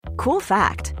Cool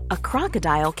fact, a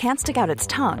crocodile can't stick out its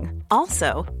tongue.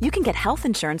 Also, you can get health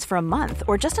insurance for a month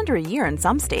or just under a year in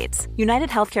some states. United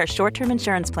Healthcare short-term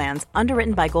insurance plans,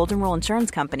 underwritten by Golden Rule Insurance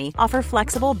Company, offer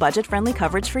flexible, budget-friendly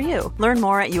coverage for you. Learn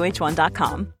more at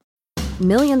uh1.com.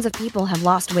 Millions of people have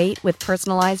lost weight with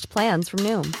personalized plans from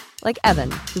Noom. Like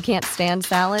Evan, who can't stand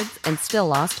salads and still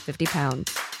lost 50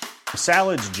 pounds.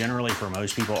 Salads generally for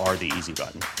most people are the easy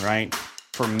button, right?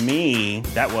 For me,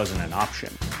 that wasn't an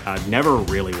option. I never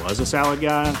really was a salad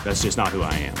guy. That's just not who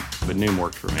I am. But Noom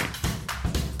worked for me.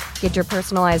 Get your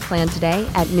personalized plan today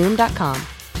at Noom.com.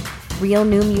 Real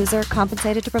Noom user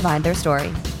compensated to provide their story.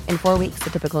 In 4 weeks, the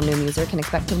typical Noom user can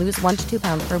expect to lose 1 to 2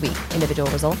 pounds per week. Individual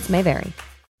results may vary.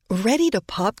 Ready to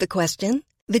pop the question?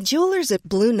 The jewelers at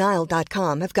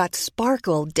BlueNile.com have got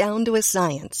sparkle down to a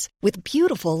science with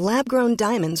beautiful lab-grown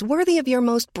diamonds worthy of your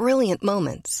most brilliant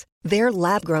moments. Their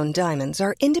lab-grown diamonds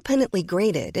are independently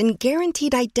graded and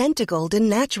guaranteed identical to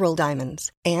natural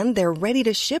diamonds, and they're ready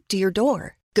to ship to your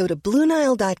door. Go to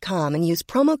BlueNile.com and use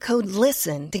promo code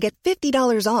LISTEN to get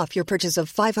 $50 off your purchase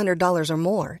of $500 or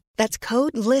more. That's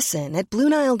code LISTEN at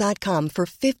BlueNile.com for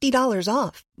 $50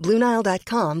 off.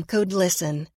 BlueNile.com, code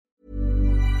LISTEN.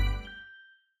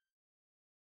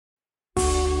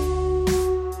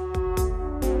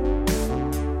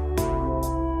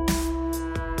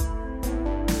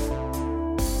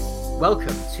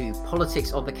 Welcome to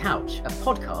Politics on the Couch, a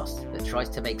podcast that tries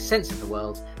to make sense of the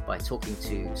world by talking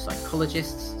to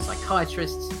psychologists,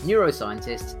 psychiatrists,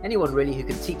 neuroscientists, anyone really who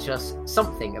can teach us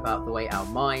something about the way our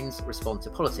minds respond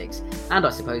to politics, and I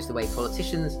suppose the way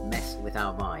politicians mess with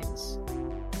our minds.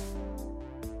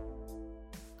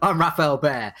 I'm Raphael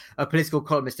Baer, a political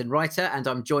columnist and writer, and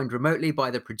I'm joined remotely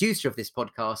by the producer of this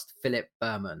podcast, Philip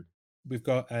Berman. We've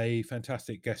got a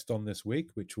fantastic guest on this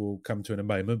week, which we'll come to in a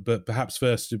moment. But perhaps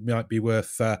first, it might be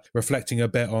worth reflecting a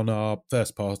bit on our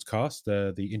first podcast,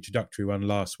 the introductory one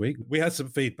last week. We had some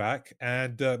feedback,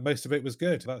 and most of it was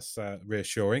good. That's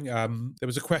reassuring. There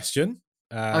was a question.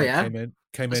 Came in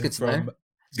from.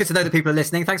 It's good to know that people are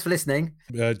listening. Thanks for listening.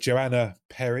 Joanna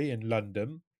Perry in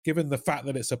London. Given the fact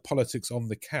that it's a politics on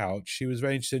the couch, she was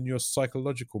very interested in your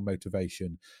psychological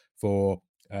motivation for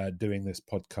doing this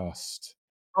podcast.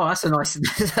 Oh, that's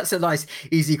a nice,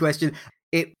 easy question.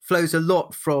 It flows a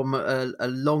lot from a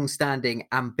long-standing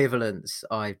ambivalence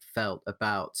I felt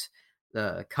about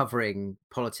covering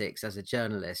politics as a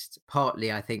journalist.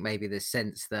 Partly, I think maybe the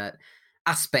sense that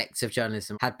aspects of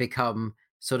journalism had become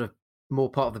sort of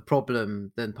more part of the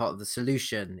problem than part of the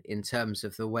solution in terms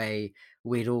of the way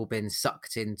we'd all been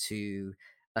sucked into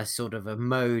a sort of a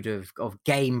mode of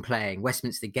game playing,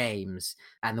 Westminster Games,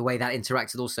 and the way that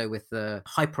interacted also with the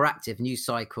hyperactive news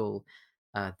cycle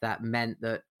that meant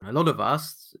that a lot of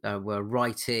us were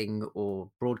writing or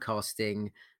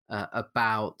broadcasting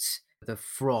about the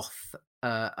froth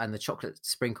and the chocolate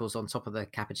sprinkles on top of the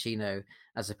cappuccino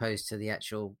as opposed to the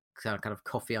actual kind of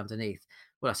coffee underneath.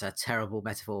 Well, that's a terrible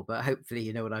metaphor, but hopefully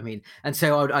you know what I mean. And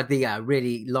so I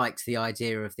really liked the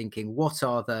idea of thinking, what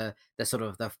are the sort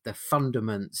of the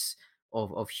fundaments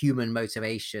of human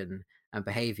motivation and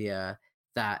behavior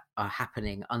that are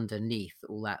happening underneath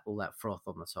all that froth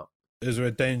on the top. Is there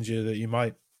a danger that you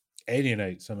might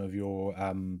alienate some of your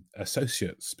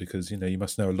associates, because you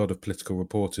must know a lot of political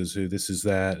reporters who this is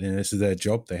their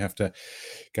job. They have to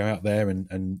go out there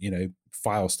and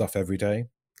file stuff every day.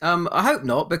 I hope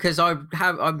not, because I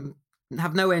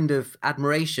have no end of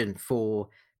admiration for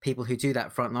people who do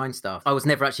that frontline stuff. I was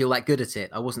never actually all that good at it.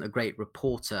 I wasn't a great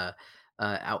reporter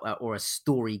or a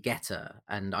story getter,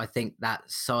 and I think that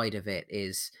side of it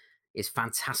is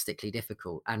fantastically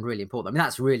difficult and really important. I mean,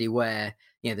 that's really where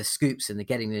the scoops and the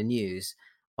getting the news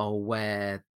are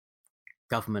where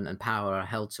government and power are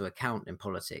held to account in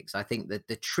politics. I think that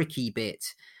the tricky bit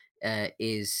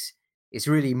is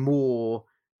really more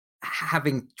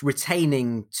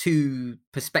retaining two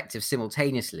perspectives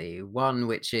simultaneously. One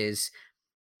which is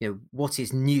what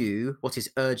is new, what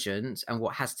is urgent, and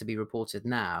what has to be reported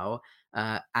now,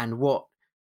 and what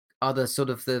are the sort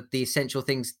of the essential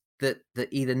things that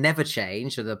either never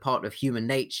change, or they're part of human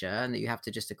nature and that you have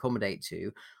to just accommodate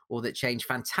to, or that change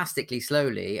fantastically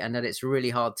slowly and that it's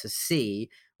really hard to see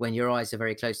when your eyes are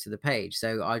very close to the page.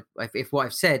 So if what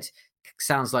I've said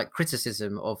sounds like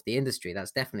criticism of the industry,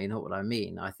 that's definitely not what I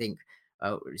mean. I think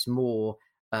it's more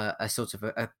a sort of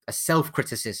a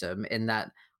self-criticism in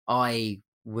that I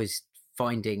was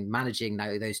finding managing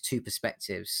those two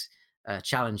perspectives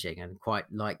challenging, and quite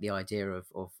like the idea of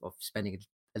spending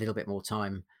a little bit more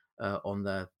time on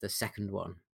the second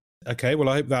one. Okay, well,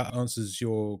 I hope that answers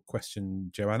your question,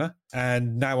 Joanna.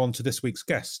 And now on to this week's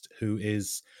guest, who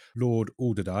is Lord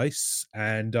Alderdice.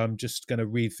 And I'm just going to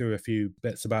read through a few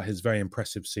bits about his very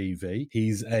impressive CV.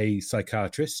 He's a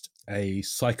psychiatrist, a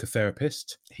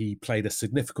psychotherapist. He played a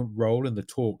significant role in the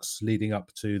talks leading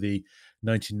up to the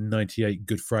 1998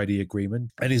 Good Friday Agreement.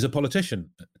 And he's a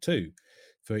politician, too.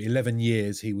 For 11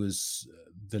 years, he was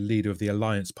the leader of the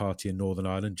Alliance Party in Northern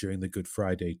Ireland during the Good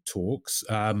Friday talks.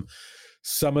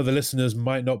 Some of the listeners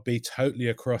might not be totally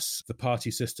across the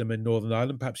party system in Northern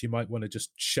Ireland. Perhaps you might want to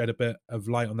just shed a bit of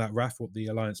light on that, Raf, what the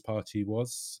Alliance Party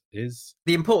is.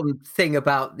 The important thing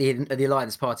about the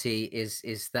Alliance Party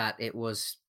is that it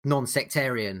was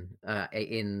non-sectarian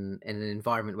in an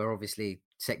environment where obviously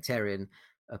sectarian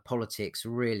politics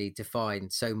really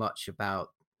defined so much about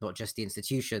not just the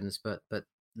institutions, but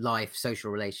life,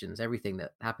 social relations, everything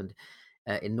that happened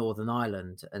in Northern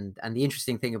Ireland. And the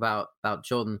interesting thing about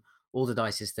John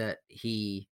Alderdice is that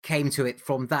he came to it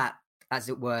from that, as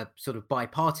it were, sort of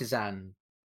bipartisan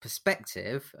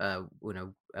perspective, a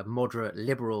moderate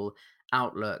liberal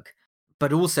outlook,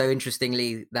 but also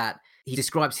interestingly that he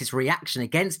describes his reaction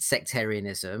against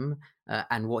sectarianism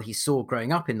and what he saw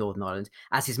growing up in Northern Ireland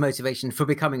as his motivation for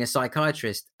becoming a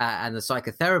psychiatrist and a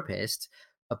psychotherapist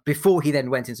before he then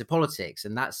went into politics.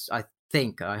 And that's, I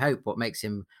hope, what makes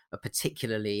him a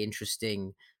particularly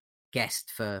interesting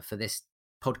guest for this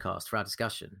podcast, for our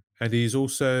discussion. And he's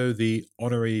also the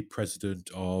honorary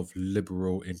president of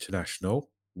Liberal International,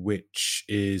 which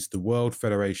is the World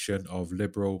Federation of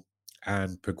Liberal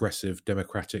and Progressive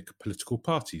Democratic Political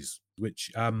Parties,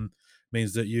 which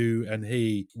means that you and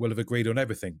he will have agreed on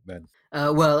everything then.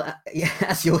 Yeah,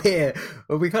 as you'll hear,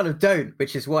 we kind of don't,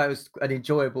 which is why it was an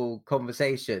enjoyable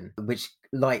conversation, which,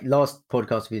 like last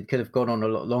podcast, we could have gone on a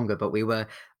lot longer, but we were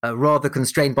rather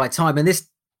constrained by time. And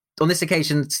on this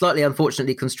occasion, slightly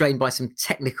unfortunately constrained by some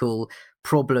technical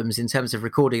problems in terms of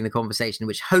recording the conversation,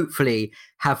 which hopefully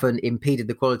haven't impeded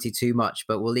the quality too much,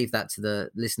 but we'll leave that to the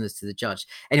listeners to the judge.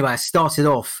 Anyway, I started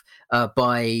off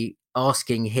by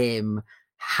asking him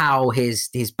how his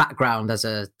background as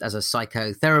a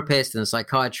psychotherapist and a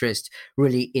psychiatrist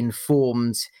really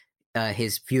informed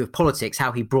his view of politics,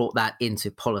 how he brought that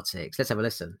into politics. Let's have a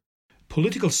listen.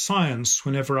 Political science,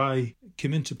 whenever I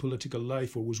came into political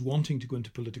life or was wanting to go into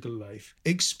political life,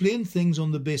 explained things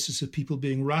on the basis of people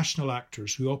being rational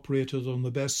actors who operated on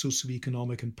the best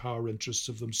socioeconomic and power interests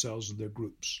of themselves and their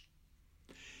groups.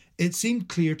 It seemed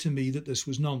clear to me that this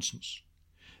was nonsense,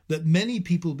 that many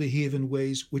people behave in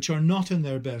ways which are not in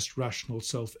their best rational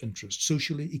self-interest,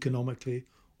 socially, economically,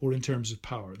 or in terms of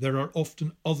power. There are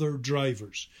often other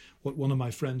drivers, what one of my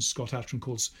friends, Scott Atran,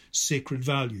 calls sacred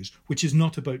values, which is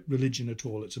not about religion at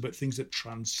all. It's about things that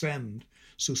transcend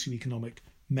socioeconomic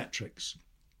metrics.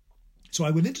 So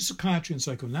I went into psychiatry and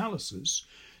psychoanalysis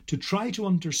to try to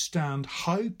understand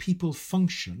how people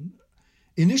function,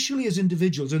 initially as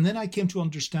individuals, and then I came to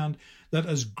understand that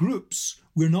as groups,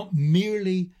 we're not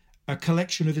merely a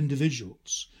collection of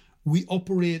individuals. We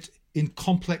operate in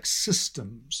complex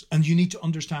systems, and you need to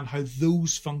understand how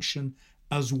those function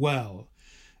as well.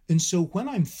 And so when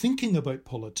I'm thinking about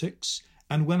politics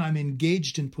and when I'm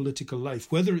engaged in political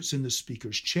life, whether it's in the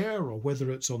speaker's chair or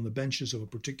whether it's on the benches of a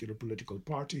particular political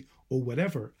party or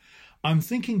whatever, I'm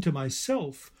thinking to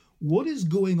myself, what is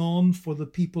going on for the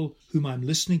people whom I'm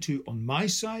listening to on my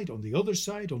side, on the other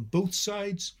side, on both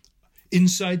sides,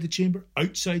 inside the chamber,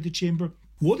 outside the chamber?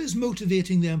 What is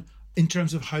motivating them in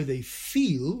terms of how they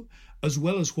feel, as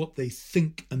well as what they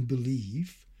think and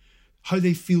believe, how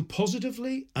they feel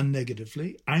positively and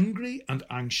negatively, angry and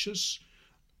anxious,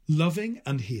 loving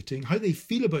and hating, how they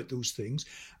feel about those things,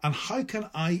 and how can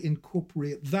I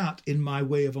incorporate that in my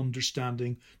way of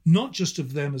understanding, not just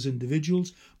of them as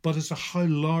individuals, but as to how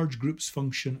large groups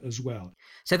function as well.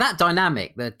 So that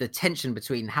dynamic, the tension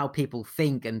between how people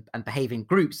think and behave in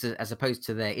groups as opposed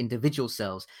to their individual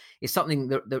selves, is something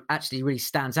that actually really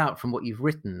stands out from what you've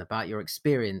written about your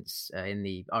experience in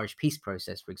the Irish peace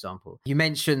process, for example. You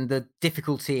mentioned the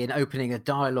difficulty in opening a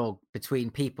dialogue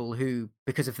between people who,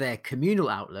 because of their communal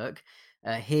outlook,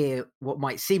 hear what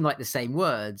might seem like the same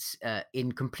words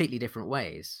in completely different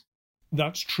ways.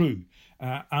 That's true.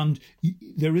 And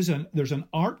there's an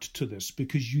art to this,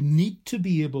 because you need to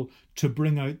be able to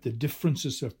bring out the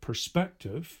differences of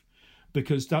perspective,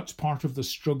 because that's part of the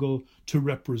struggle to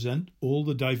represent all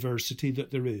the diversity that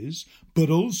there is, but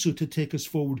also to take us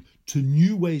forward to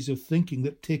new ways of thinking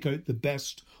that take out the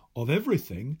best of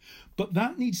everything. But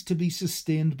that needs to be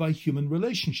sustained by human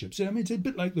relationships. I mean, it's a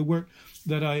bit like the work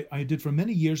that I did for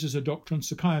many years as a doctor and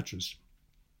psychiatrist.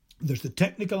 There's the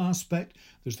technical aspect,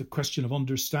 there's the question of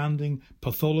understanding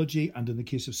pathology, and in the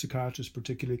case of psychiatrists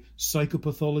particularly,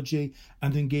 psychopathology,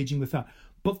 and engaging with that.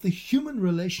 But the human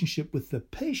relationship with the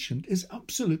patient is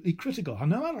absolutely critical.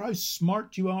 And no matter how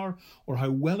smart you are or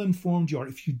how well informed you are,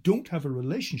 if you don't have a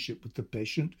relationship with the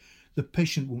patient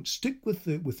won't stick with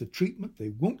the treatment, they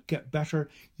won't get better.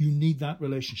 You need that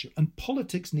relationship. And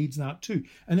politics needs that too.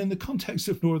 And in the context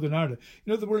of Northern Ireland,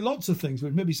 there were lots of things,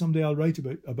 but maybe someday I'll write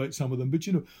about some of them. But,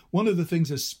 one of the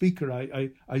things as speaker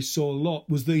I saw a lot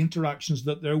was the interactions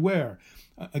that there were.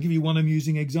 I'll give you one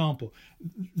amusing example.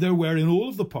 There were in all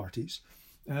of the parties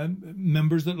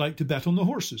members that liked to bet on the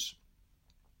horses.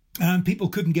 And people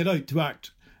couldn't get out to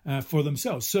act for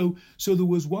themselves. So there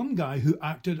was one guy who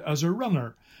acted as a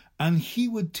runner, and he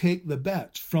would take the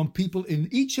bet from people in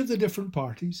each of the different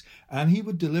parties, and he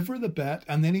would deliver the bet,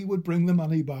 and then he would bring the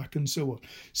money back and so on.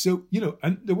 So,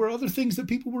 and there were other things that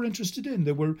people were interested in.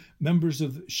 There were members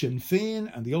of Sinn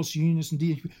Féin and the Ulster Unionists and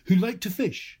DHP who liked to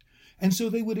fish. And so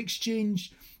they would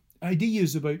exchange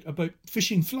ideas about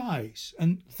fishing flies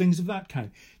and things of that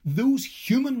kind. Those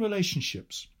human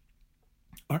relationships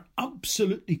are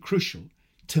absolutely crucial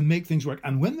to make things work.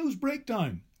 And when those break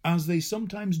down, as they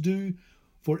sometimes do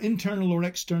for internal or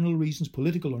external reasons,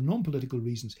 political or non-political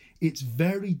reasons, it's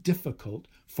very difficult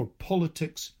for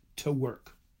politics to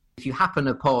work. If you happen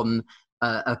upon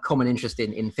a common interest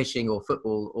in fishing or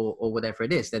football or whatever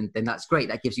it is, then that's great.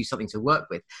 That gives you something to work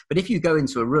with. But if you go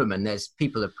into a room and there's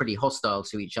people are pretty hostile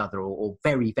to each other or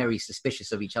very, very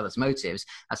suspicious of each other's motives,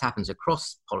 as happens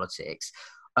across politics,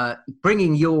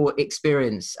 bringing your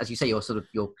experience, as you say,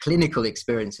 your clinical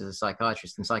experience as a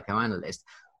psychiatrist and psychoanalyst,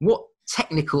 what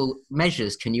technical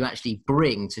measures can you actually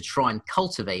bring to try and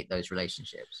cultivate those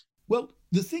relationships? Well,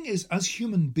 the thing is, as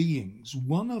human beings,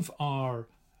 one of our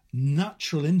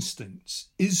natural instincts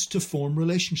is to form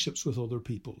relationships with other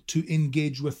people, to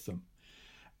engage with them.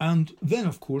 And then,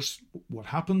 of course, what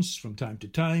happens from time to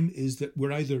time is that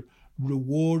we're either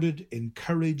rewarded,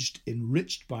 encouraged,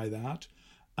 enriched by that,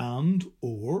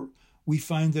 or we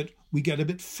find that we get a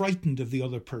bit frightened of the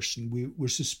other person. We're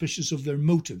suspicious of their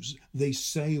motives. They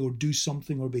say or do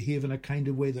something or behave in a kind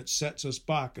of way that sets us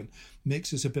back and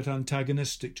makes us a bit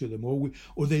antagonistic to them.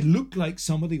 Or they look like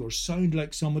somebody or sound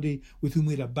like somebody with whom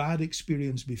we had a bad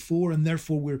experience before, and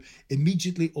therefore we're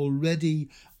immediately already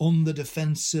on the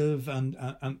defensive and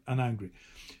angry.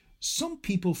 Some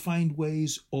people find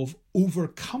ways of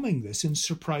overcoming this in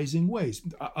surprising ways.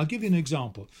 I'll give you an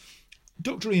example.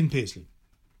 Dr. Ian Paisley.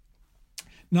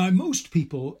 Now, most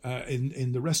people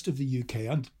in the rest of the UK,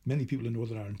 and many people in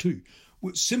Northern Ireland too,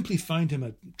 would simply find him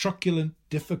a truculent,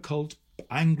 difficult,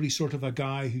 angry sort of a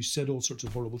guy who said all sorts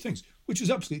of horrible things, which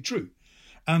is absolutely true.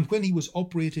 And when he was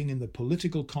operating in the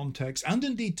political context, and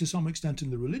indeed to some extent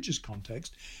in the religious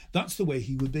context, that's the way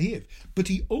he would behave. But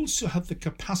he also had the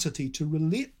capacity to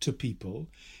relate to people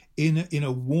in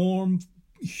a warm,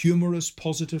 humorous,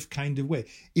 positive kind of way.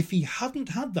 If he hadn't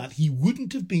had that, he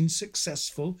wouldn't have been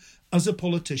successful as a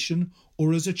politician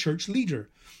or as a church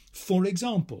leader. For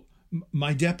example,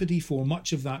 my deputy for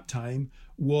much of that time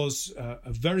was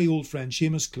a very old friend,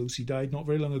 Seamus Close. He died not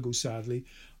very long ago, sadly.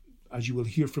 As you will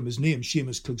hear from his name,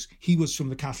 Seamus Close, he was from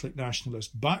the Catholic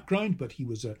nationalist background, but he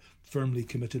was a firmly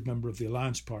committed member of the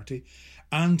Alliance Party.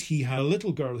 And he had a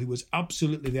little girl who was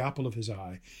absolutely the apple of his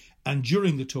eye. And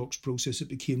during the talks process, it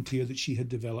became clear that she had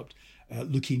developed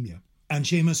leukemia. And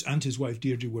Seamus and his wife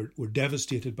Deirdre were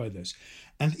devastated by this.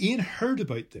 And Ian heard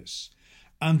about this.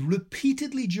 And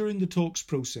repeatedly during the talks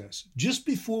process, just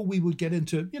before we would get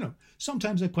into,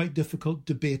 sometimes a quite difficult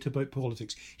debate about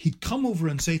politics, he'd come over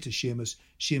and say to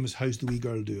Seamus, how's the wee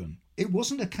girl doing? It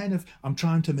wasn't a kind of, I'm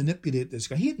trying to manipulate this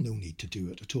guy. He had no need to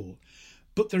do it at all.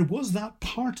 But there was that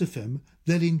part of him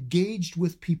that engaged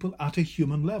with people at a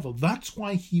human level. That's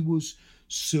why he was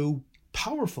so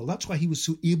powerful. That's why he was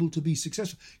so able to be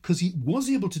successful, because he was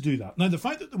able to do that. Now, the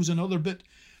fact that there was another bit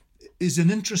is an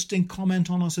interesting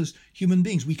comment on us as human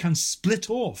beings. We can split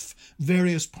off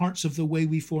various parts of the way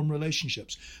we form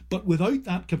relationships. But without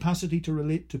that capacity to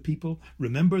relate to people,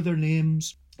 remember their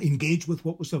names, engage with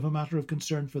what was of a matter of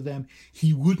concern for them,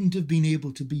 he wouldn't have been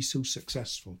able to be so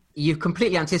successful. You've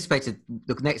completely anticipated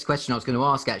the next question I was going to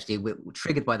ask, actually. We're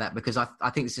triggered by that because I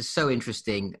think this is so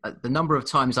interesting. The number of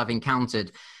times I've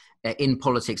encountered in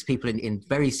politics people in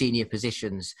very senior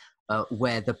positions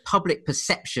where the public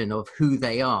perception of who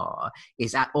they are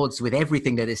is at odds with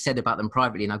everything that is said about them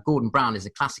privately. Now, Gordon Brown is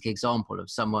a classic example of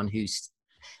someone who's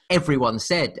everyone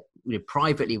said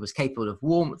privately was capable of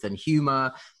warmth and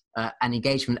humour, and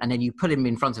engagement, and then you put him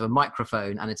in front of a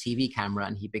microphone and a TV camera,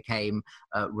 and he became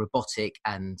robotic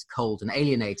and cold and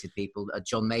alienated people.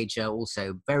 John Major,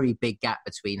 also very big gap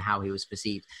between how he was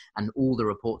perceived and all the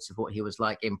reports of what he was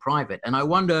like in private. And I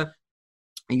wonder,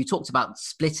 and you talked about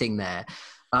splitting there,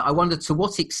 I wonder to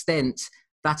what extent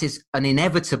that is an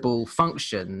inevitable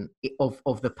function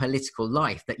of the political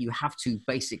life, that you have to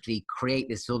basically create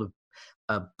this sort of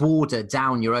border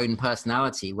down your own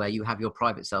personality where you have your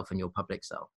private self and your public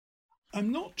self. I'm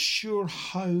not sure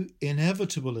how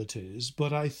inevitable it is,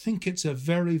 but I think it's a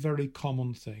very, very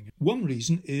common thing. One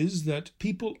reason is that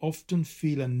people often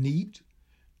feel a need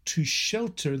to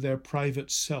shelter their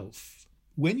private self.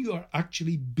 When you are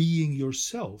actually being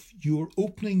yourself, you're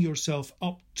opening yourself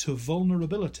up to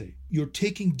vulnerability. You're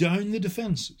taking down the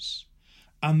defenses.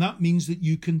 And that means that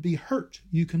you can be hurt,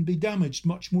 you can be damaged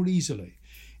much more easily.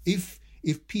 If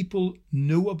people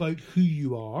know about who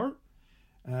you are,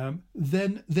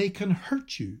 then they can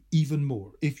hurt you even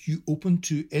more. If you open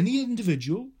to any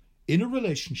individual in a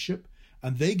relationship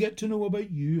and they get to know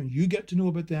about you and you get to know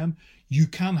about them, you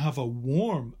can have a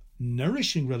warm,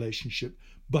 nourishing relationship,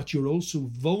 but you're also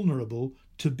vulnerable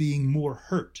to being more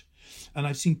hurt. And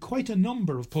I've seen quite a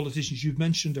number of politicians, you've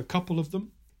mentioned a couple of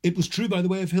them. It was true, by the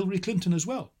way, of Hillary Clinton as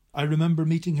well. I remember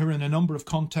meeting her in a number of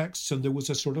contexts, and there was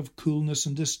a sort of coolness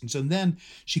and distance. And then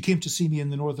she came to see me in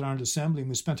the Northern Ireland Assembly, and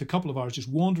we spent a couple of hours just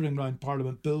wandering around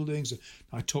Parliament buildings.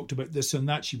 I talked about this and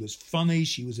that. She was funny,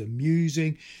 she was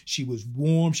amusing, she was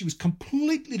warm, she was a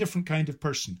completely different kind of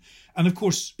person. And of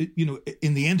course,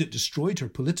 in the end, it destroyed her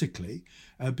politically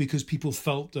because people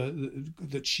felt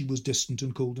that she was distant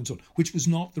and cold and so on, which was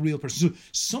not the real person. So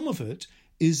some of it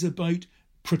is about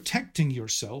protecting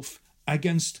yourself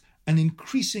against an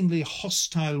increasingly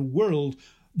hostile world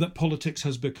that politics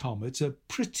has become. It's a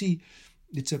pretty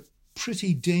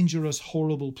dangerous,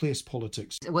 horrible place,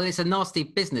 politics. Well, it's a nasty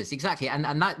business, exactly.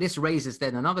 And this raises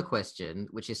then another question,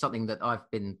 which is something that I've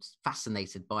been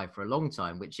fascinated by for a long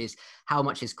time, which is how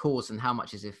much is cause and how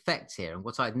much is effect here. And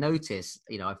what I've noticed,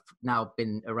 I've now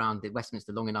been around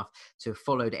Westminster long enough to have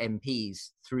followed MPs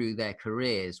through their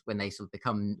careers when they sort of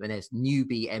become, when there's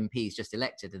newbie MPs just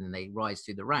elected and then they rise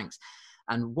through the ranks.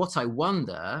 And what I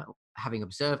wonder, having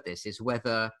observed this, is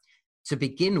whether to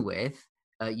begin with,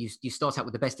 you start out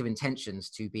with the best of intentions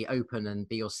to be open and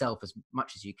be yourself as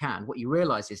much as you can. What you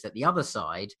realize is that the other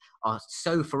side are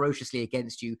so ferociously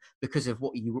against you because of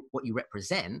what you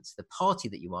represent, the party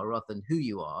that you are rather than who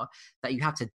you are, that you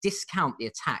have to discount the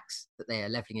attacks that they are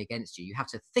leveling against you. You have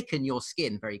to thicken your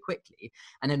skin very quickly.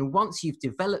 And then once you've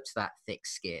developed that thick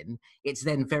skin, it's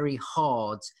then very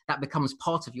hard. That becomes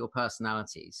part of your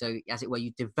personality. So as it were,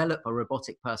 you develop a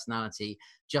robotic personality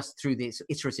just through this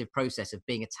iterative process of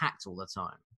being attacked all the time.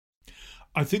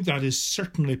 I think that is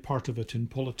certainly part of it in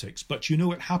politics, but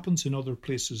it happens in other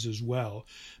places as well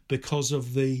because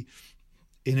of the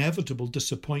inevitable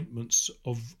disappointments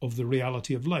of the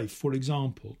reality of life. For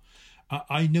example,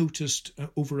 I noticed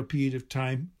over a period of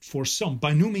time for some,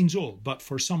 by no means all, but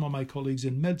for some of my colleagues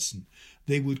in medicine,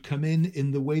 they would come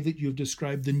in the way that you've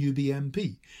described the newbie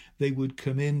MP. They would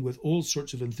come in with all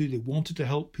sorts of enthusiasm. They wanted to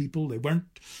help people. They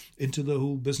weren't into the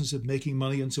whole business of making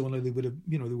money and so on. They would have,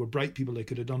 they were bright people. They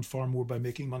could have done far more by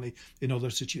making money in other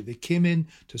situations. They came in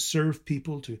to serve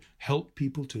people, to help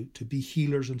people, to be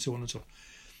healers and so on and so on.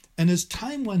 And as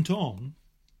time went on,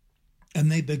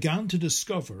 and they began to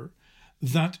discover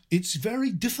that it's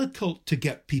very difficult to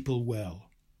get people well.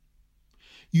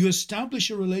 You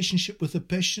establish a relationship with a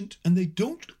patient and they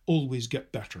don't always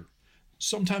get better.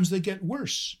 Sometimes they get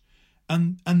worse.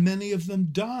 And many of them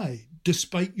die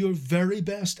despite your very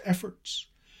best efforts.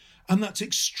 And that's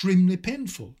extremely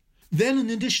painful. Then in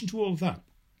addition to all of that,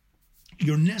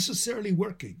 you're necessarily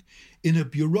working in a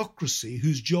bureaucracy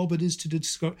whose job it is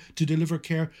to deliver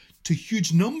care to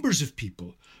huge numbers of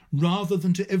people rather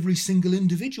than to every single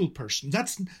individual person.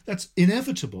 That's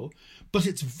inevitable, but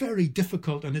it's very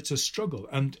difficult and it's a struggle.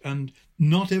 And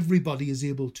not everybody is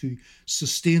able to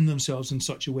sustain themselves in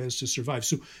such a way as to survive.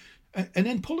 So, and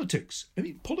then politics.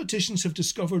 Politicians have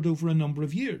discovered over a number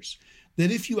of years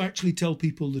that if you actually tell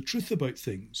people the truth about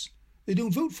things, they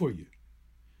don't vote for you.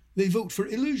 They vote for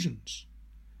illusions.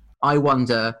 I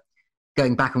wonder,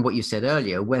 going back on what you said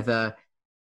earlier, whether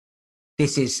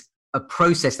this is a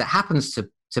process that happens to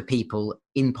people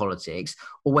in politics,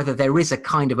 or whether there is a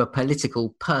kind of a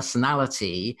political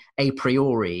personality a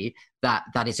priori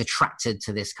that is attracted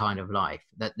to this kind of life,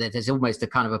 that there's almost a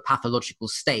kind of a pathological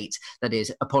state that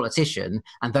is a politician,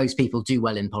 and those people do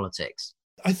well in politics.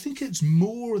 I think it's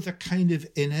more the kind of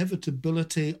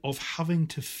inevitability of having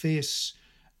to face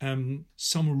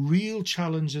some real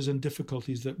challenges and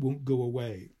difficulties that won't go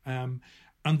away.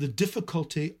 and the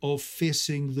difficulty of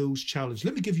facing those challenges.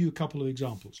 Let me give you a couple of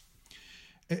examples.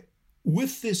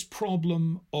 With this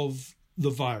problem of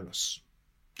the virus,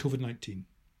 COVID-19,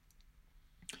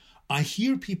 I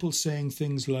hear people saying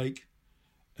things like,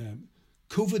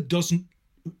 COVID doesn't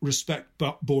respect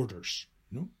borders.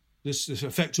 This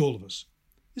affects all of us.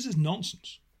 This is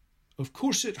nonsense. Of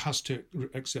course it has to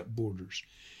accept borders.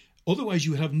 Otherwise,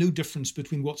 you would have no difference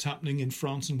between what's happening in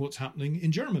France and what's happening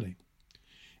in Germany.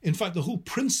 In fact, the whole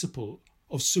principle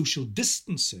of social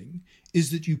distancing is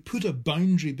that you put a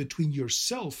boundary between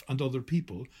yourself and other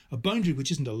people, a boundary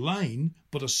which isn't a line,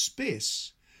 but a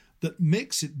space that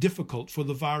makes it difficult for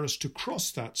the virus to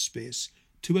cross that space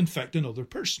to infect another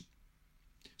person.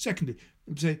 Secondly,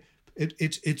 say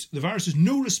the virus is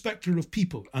no respecter of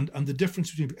people and the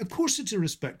difference between people. Of course it's a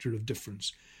respecter of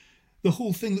difference. The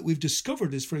whole thing that we've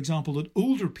discovered is, for example, that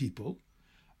older people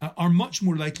are much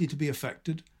more likely to be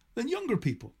affected than younger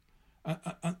people.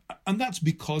 And that's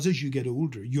because as you get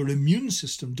older, your immune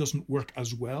system doesn't work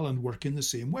as well and work in the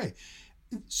same way.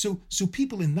 So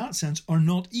people in that sense are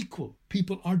not equal.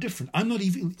 People are different. I'm not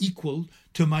even equal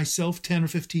to myself 10 or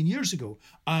 15 years ago.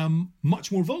 I'm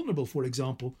much more vulnerable, for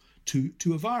example, to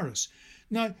a virus.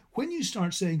 Now, when you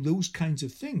start saying those kinds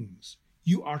of things,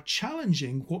 you are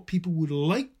challenging what people would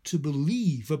like to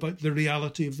believe about the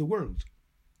reality of the world.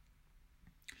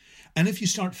 And if you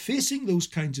start facing those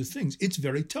kinds of things, it's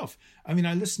very tough. I mean,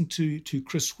 I listened to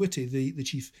Chris Whitty, the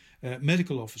chief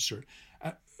medical officer,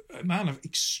 a man of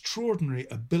extraordinary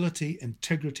ability,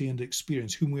 integrity and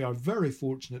experience, whom we are very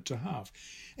fortunate to have.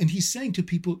 And he's saying to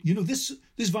people, this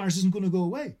virus isn't going to go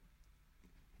away.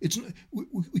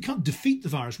 We can't defeat the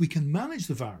virus. We can manage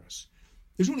the virus.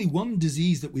 There's only one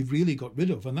disease that we've really got rid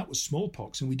of, and that was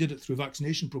smallpox, and we did it through a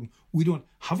vaccination program. We don't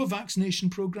have a vaccination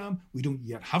program. We don't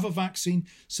yet have a vaccine.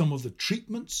 Some of the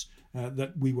treatments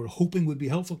that we were hoping would be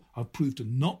helpful have proved to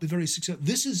not be very successful.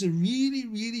 This is a really,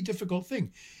 really difficult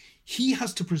thing. He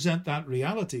has to present that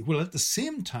reality. Well, at the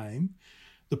same time,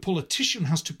 the politician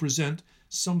has to present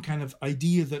some kind of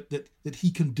idea that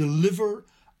he can deliver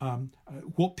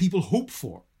what people hope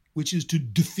for, which is to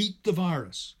defeat the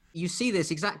virus. You see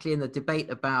this exactly in the debate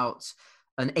about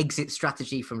an exit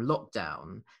strategy from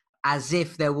lockdown, as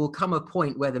if there will come a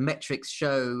point where the metrics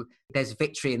show there's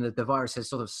victory and that the virus has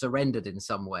sort of surrendered in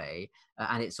some way,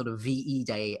 and it's sort of VE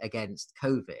day against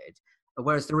COVID.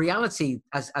 Whereas the reality,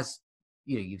 as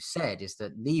you've said, is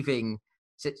that leaving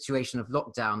situation of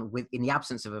lockdown in the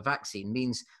absence of a vaccine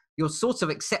means you're sort of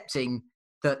accepting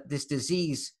that this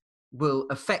disease will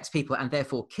affect people and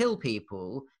therefore kill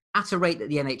people at a rate that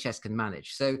the NHS can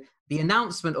manage. So the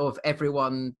announcement of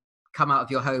everyone come out of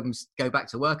your homes, go back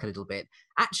to work a little bit,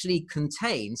 actually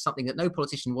contains something that no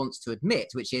politician wants to admit,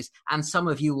 which is, and some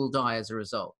of you will die as a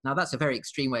result. Now, that's a very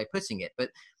extreme way of putting it, but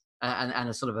and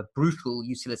a sort of a brutal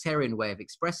utilitarian way of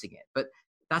expressing it. But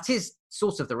that is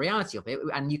sort of the reality of it.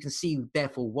 And you can see,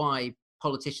 therefore, why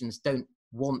politicians don't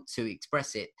want to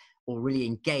express it or really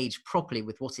engage properly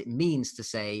with what it means to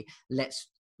say, let's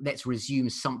resume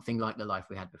something like the life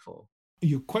we had before.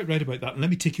 You're quite right about that. And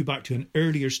let me take you back to an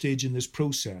earlier stage in this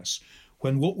process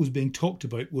when what was being talked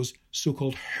about was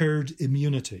so-called herd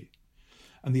immunity.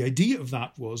 And the idea of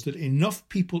that was that enough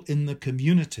people in the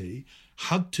community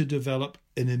had to develop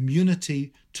an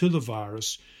immunity to the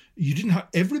virus.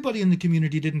 Everybody in the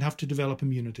community didn't have to develop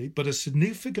immunity, but a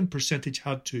significant percentage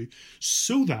had to,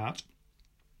 so that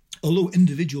although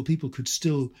individual people could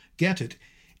still get it,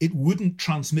 it wouldn't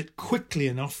transmit quickly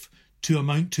enough to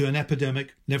amount to an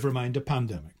epidemic, never mind a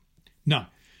pandemic. Now,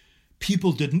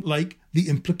 people didn't like the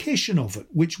implication of it,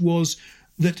 which was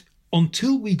that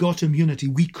until we got immunity,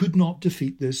 we could not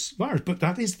defeat this virus. But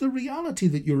that is the reality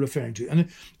that you're referring to.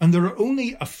 And there are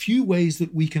only a few ways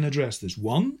that we can address this.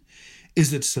 One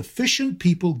is that sufficient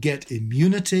people get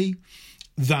immunity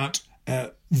that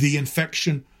the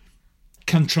infection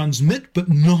can transmit, but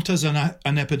not as an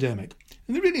epidemic.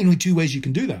 And there are really only two ways you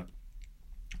can do that.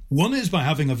 One is by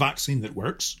having a vaccine that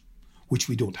works, which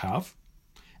we don't have,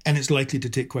 and it's likely to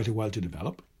take quite a while to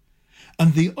develop.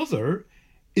 And the other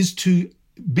is to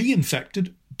be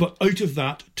infected, but out of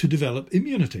that to develop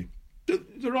immunity.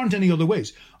 There aren't any other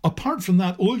ways. Apart from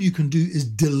that, all you can do is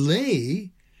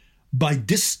delay by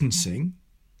distancing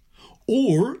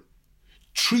or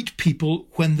treat people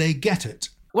when they get it.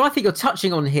 What I think you're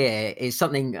touching on here is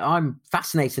something I'm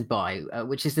fascinated by,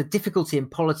 which is the difficulty in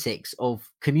politics of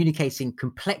communicating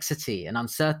complexity and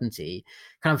uncertainty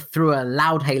kind of through a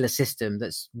loudhailer system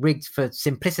that's rigged for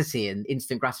simplicity and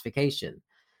instant gratification.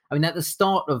 I mean, at the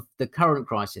start of the current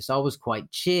crisis, I was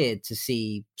quite cheered to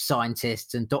see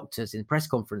scientists and doctors in press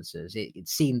conferences. It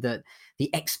seemed that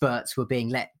the experts were being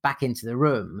let back into the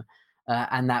room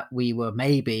and that we were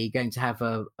maybe going to have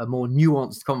a more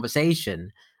nuanced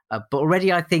conversation. But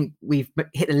already I think we've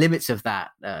hit the limits of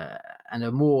that, and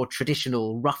a more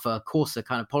traditional, rougher, coarser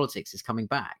kind of politics is coming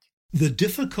back. The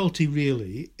difficulty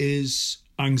really is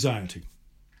anxiety.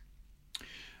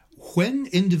 When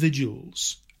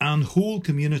individuals and whole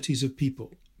communities of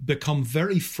people become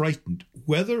very frightened,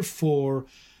 whether for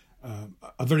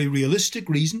a very realistic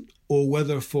reason or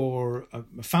whether for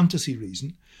a fantasy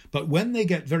reason, but when they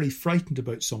get very frightened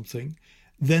about something,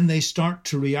 then they start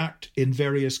to react in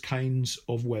various kinds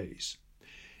of ways.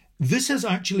 This has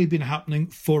actually been happening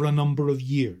for a number of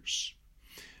years.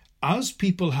 As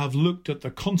people have looked at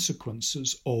the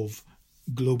consequences of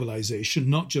globalization,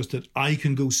 not just that I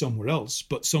can go somewhere else,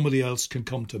 but somebody else can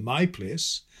come to my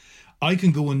place. I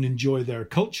can go and enjoy their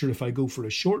culture if I go for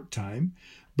a short time,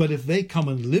 but if they come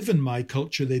and live in my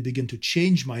culture, they begin to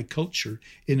change my culture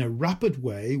in a rapid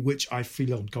way, which I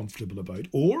feel uncomfortable about.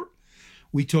 Or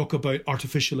we talk about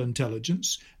artificial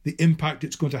intelligence, the impact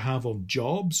it's going to have on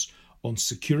jobs, on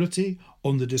security,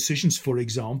 on the decisions. For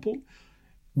example,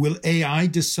 will AI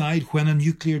decide when a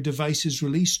nuclear device is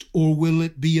released, or will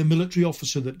it be a military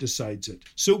officer that decides it?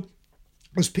 So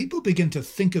as people begin to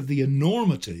think of the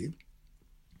enormity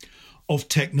of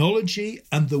technology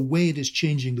and the way it is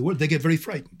changing the world, they get very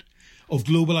frightened of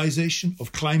globalization,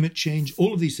 of climate change,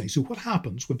 all of these things. So what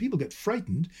happens when people get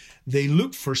frightened? They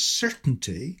look for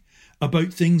certainty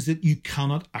about things that you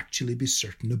cannot actually be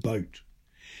certain about.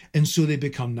 And so they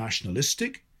become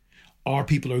nationalistic. Our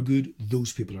people are good,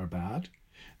 those people are bad.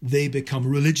 They become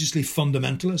religiously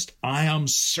fundamentalist. I am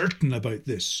certain about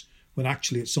this, when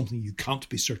actually it's something you can't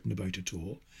be certain about at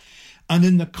all. And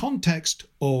in the context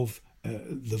of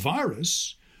the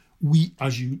virus, we,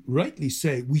 as you rightly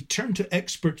say, we turn to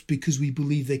experts because we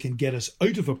believe they can get us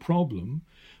out of a problem.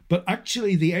 But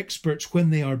actually the experts, when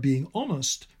they are being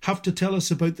honest, have to tell us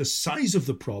about the size of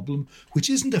the problem, which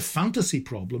isn't a fantasy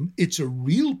problem, it's a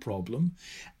real problem.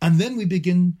 And then we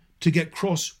begin to get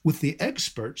cross with the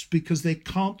experts because they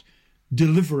can't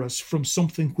deliver us from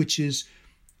something which is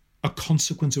a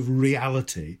consequence of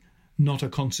reality, not a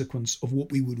consequence of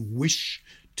what we would wish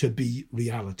to be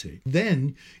reality.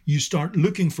 Then you start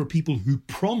looking for people who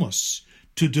promise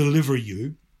to deliver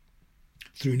you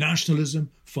through nationalism,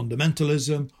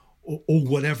 fundamentalism, or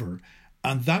whatever.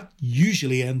 And that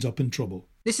usually ends up in trouble.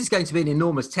 This is going to be an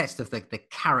enormous test of the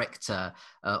character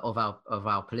of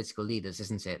our political leaders,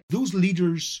 isn't it? Those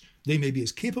leaders, they may be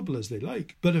as capable as they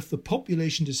like, but if the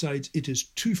population decides it is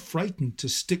too frightened to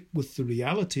stick with the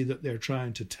reality that they're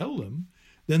trying to tell them,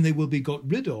 then they will be got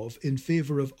rid of in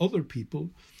favour of other people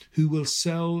who will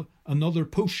sell another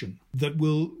potion that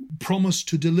will promise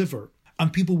to deliver.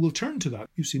 And people will turn to that.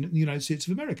 You've seen it in the United States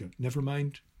of America, never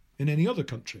mind in any other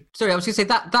country. Sorry, I was going to say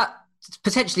that's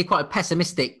potentially quite a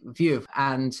pessimistic view,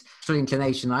 and through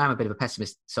inclination, I am a bit of a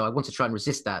pessimist, so I want to try and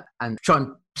resist that and try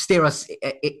and steer us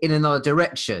in another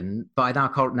direction, but I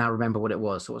can't remember what it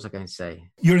was. What was I going to say?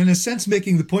 You're in a sense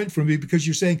making the point for me, because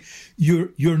you're saying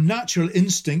your natural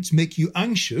instincts make you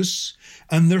anxious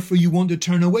and therefore you want to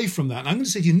turn away from that. And I'm going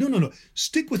to say to you, no,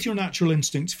 stick with your natural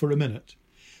instincts for a minute.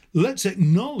 Let's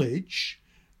acknowledge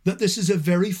that this is a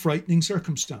very frightening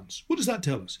circumstance. What does that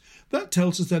tell us? That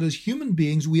tells us that as human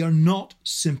beings, we are not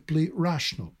simply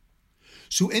rational.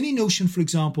 So any notion, for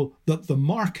example, that the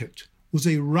market was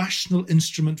a rational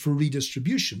instrument for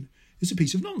redistribution is a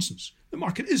piece of nonsense. The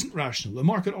market isn't rational. The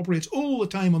market operates all the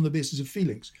time on the basis of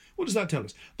feelings. What does that tell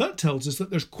us? That tells us that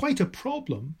there's quite a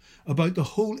problem about the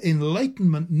whole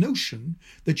Enlightenment notion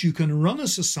that you can run a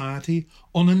society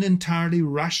on an entirely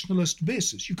rationalist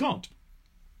basis. You can't,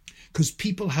 because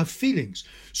people have feelings.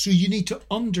 So you need to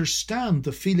understand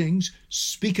the feelings,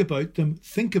 speak about them,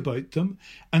 think about them,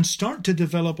 and start to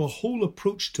develop a whole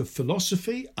approach to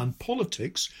philosophy and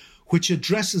politics which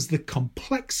addresses the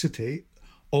complexity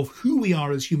of who we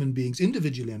are as human beings,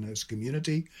 individually and as a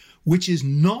community, which is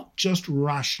not just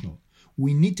rational.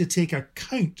 We need to take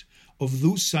account of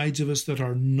those sides of us that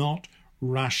are not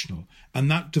rational.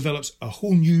 And that develops a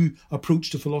whole new approach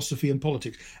to philosophy and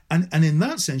politics. And in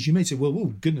that sense, you may say, well,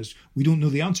 oh goodness, we don't know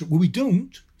the answer. Well, we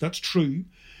don't. That's true.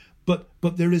 But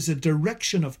there is a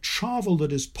direction of travel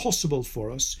that is possible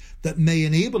for us that may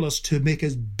enable us to make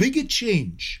as big a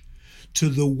change to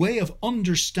the way of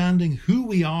understanding who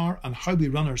we are and how we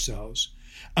run ourselves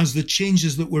as the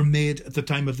changes that were made at the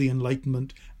time of the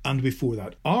Enlightenment and before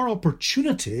that. Our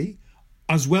opportunity,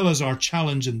 as well as our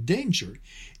challenge and danger,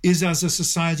 is as a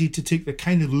society to take the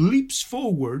kind of leaps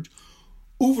forward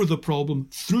over the problem,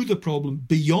 through the problem,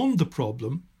 beyond the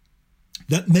problem,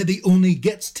 that maybe only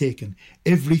gets taken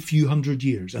every few hundred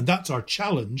years. And that's our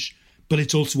challenge, but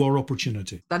it's also our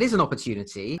opportunity. That is an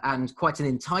opportunity, and quite an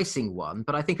enticing one.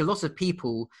 But I think a lot of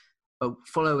people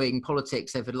following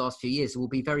politics over the last few years will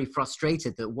be very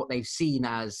frustrated that what they've seen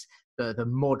as the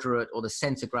moderate or the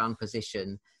centre ground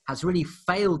position has really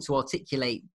failed to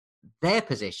articulate their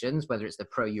positions, whether it's the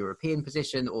pro-European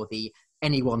position or the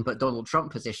anyone but Donald Trump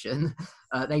position.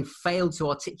 They've failed to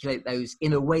articulate those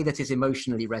in a way that is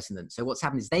emotionally resonant. So what's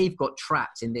happened is they've got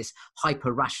trapped in this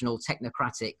hyper-rational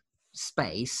technocratic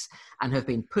space and have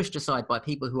been pushed aside by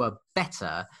people who are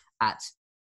better at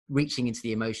reaching into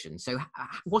the emotion. So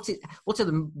what are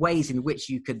the ways in which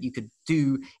you could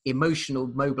do emotional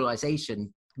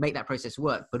mobilization, make that process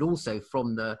work, but also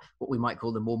from the what we might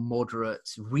call the more moderate,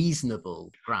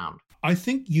 reasonable ground? I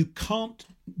think you can't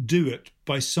do it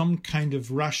by some kind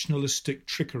of rationalistic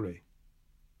trickery.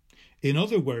 In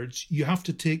other words, you have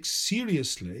to take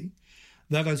seriously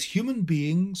that as human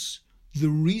beings, the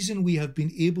reason we have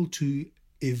been able to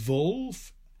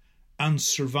evolve and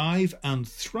survive and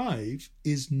thrive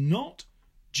is not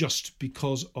just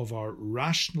because of our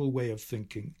rational way of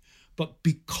thinking, but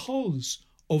because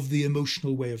of the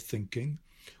emotional way of thinking,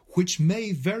 which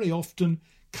may very often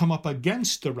come up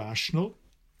against the rational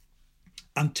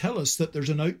and tell us that there's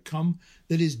an outcome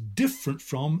that is different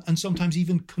from and sometimes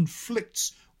even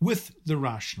conflicts with the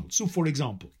rational. So, for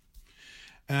example,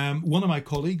 one of my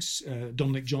colleagues,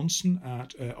 Dominic Johnson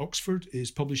at Oxford,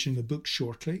 is publishing a book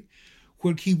shortly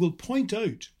where he will point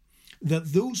out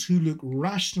that those who look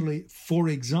rationally, for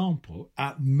example,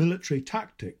 at military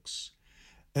tactics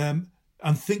and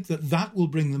think that that will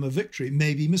bring them a victory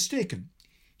may be mistaken.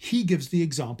 He gives the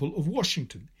example of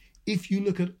Washington. If you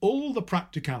look at all the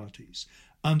practicalities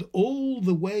and all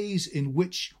the ways in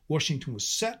which Washington was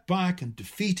set back and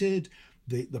defeated,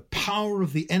 the power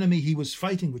of the enemy he was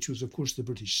fighting, which was, of course, the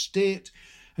British state,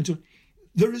 and so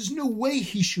there is no way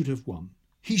he should have won.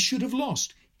 He should have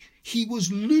lost. He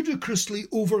was ludicrously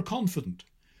overconfident.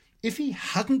 If he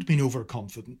hadn't been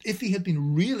overconfident, if he had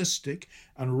been realistic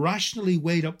and rationally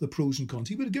weighed up the pros and cons,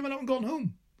 he would have given up and gone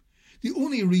home. The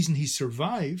only reason he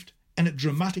survived, and it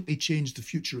dramatically changed the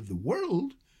future of the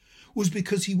world, was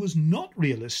because he was not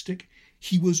realistic,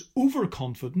 he was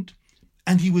overconfident,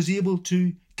 and he was able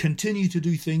to continue to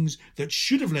do things that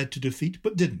should have led to defeat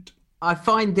but didn't. I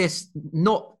find this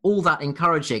not all that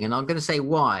encouraging, and I'm going to say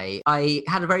why. I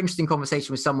had a very interesting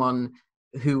conversation with someone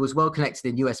who was well connected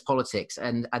in US politics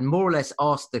and more or less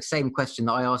asked the same question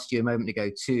that I asked you a moment ago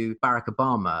to Barack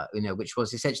Obama, which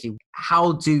was essentially,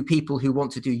 how do people who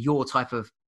want to do your type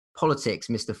of politics,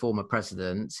 Mr. Former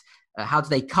President, how do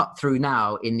they cut through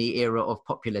now in the era of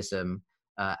populism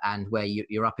and where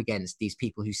you're up against these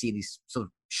people who see these sort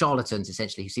of charlatans,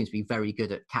 essentially, who seem to be very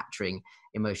good at capturing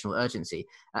emotional urgency?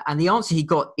 And the answer he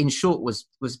got, in short, was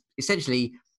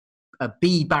essentially,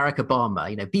 be Barack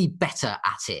Obama, be better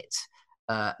at it.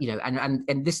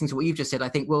 And listening to what you've just said, I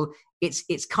think, well,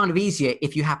 it's kind of easier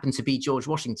if you happen to be George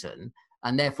Washington.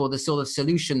 And therefore, the sort of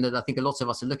solution that I think a lot of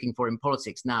us are looking for in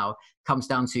politics now comes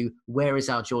down to, where is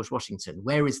our George Washington?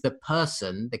 Where is the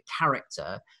person, the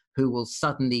character, who will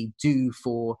suddenly do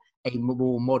for a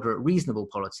more moderate, reasonable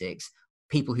politics,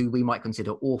 people who we might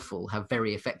consider awful have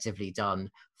very effectively done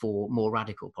for more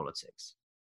radical politics?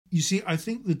 You see, I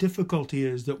think the difficulty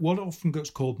is that what often gets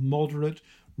called moderate,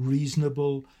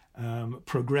 reasonable,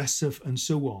 progressive, and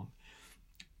so on,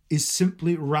 is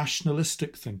simply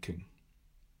rationalistic thinking.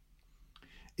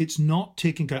 It's not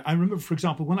taking care. I remember, for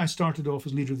example, when I started off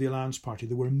as leader of the Alliance Party,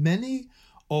 there were many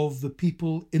of the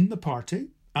people in the party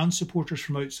and supporters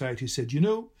from outside who said,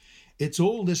 it's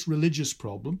all this religious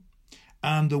problem,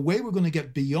 and the way we're going to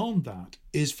get beyond that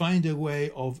is find a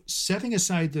way of setting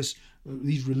aside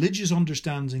these religious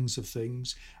understandings of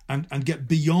things and get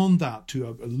beyond that to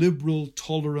a liberal,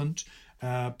 tolerant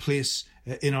place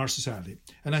in our society.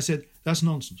 And I said, that's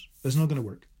nonsense. That's not going to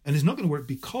work. And it's not going to work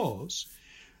because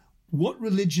what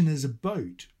religion is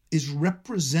about is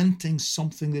representing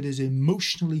something that is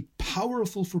emotionally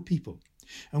powerful for people.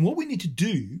 And what we need to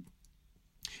do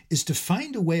is to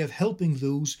find a way of helping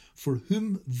those for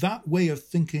whom that way of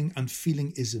thinking and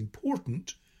feeling is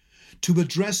important, to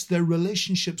address their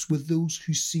relationships with those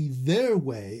who see their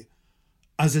way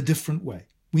as a different way.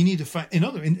 We need to find, in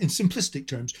simplistic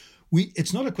terms,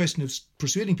 it's not a question of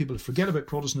persuading people to forget about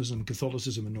Protestantism and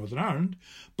Catholicism in Northern Ireland,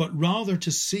 but rather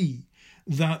to see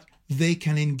that they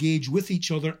can engage with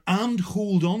each other and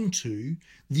hold on to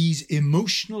these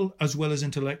emotional as well as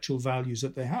intellectual values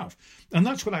that they have. And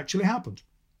that's what actually happened.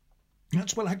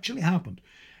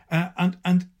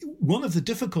 And one of the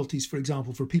difficulties, for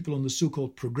example, for people on the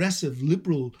so-called progressive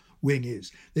liberal wing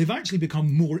is they've actually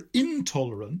become more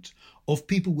intolerant of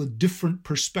people with different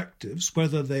perspectives,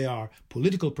 whether they are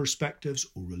political perspectives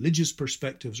or religious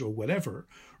perspectives or whatever,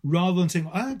 rather than saying,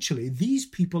 actually, these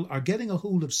people are getting a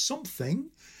hold of something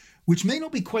which may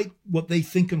not be quite what they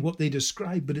think and what they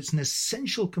describe, but it's an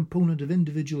essential component of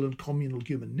individual and communal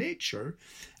human nature,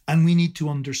 and we need to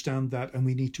understand that and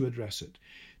we need to address it.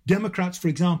 Democrats, for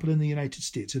example, in the United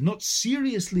States have not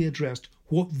seriously addressed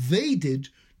what they did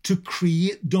to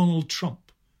create Donald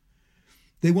Trump.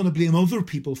 They want to blame other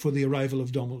people for the arrival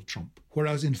of Donald Trump.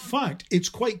 Whereas, in fact, it's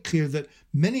quite clear that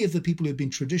many of the people who have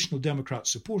been traditional Democrat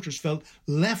supporters felt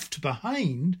left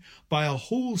behind by a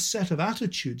whole set of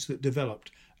attitudes that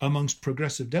developed amongst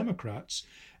progressive Democrats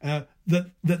that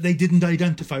they didn't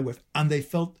identify with. And they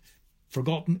felt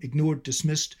forgotten, ignored,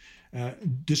 dismissed,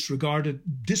 disregarded,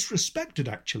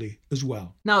 disrespected, actually, as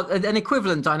well. Now, an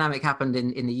equivalent dynamic happened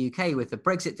in the UK with the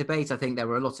Brexit debate. I think there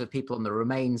were a lot of people on the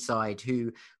Remain side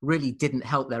who really didn't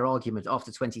help their argument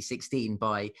after 2016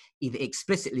 by either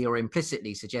explicitly or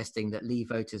implicitly suggesting that Leave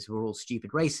voters were all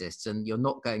stupid racists, and you're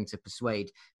not going to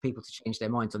persuade people to change their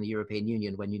minds on the European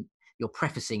Union when you're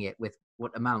prefacing it with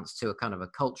what amounts to a kind of a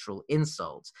cultural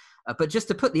insult. But just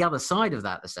to put the other side of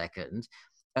that a second,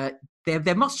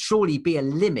 there must surely be a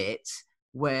limit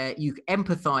where you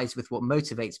empathize with what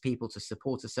motivates people to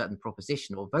support a certain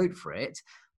proposition or vote for it,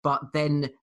 but then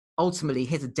ultimately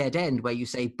hit a dead end where you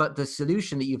say, but the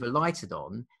solution that you've alighted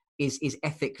on is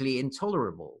ethically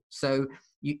intolerable. So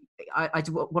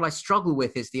what I struggle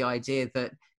with is the idea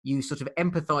that you sort of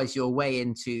empathize your way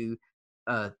into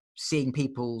seeing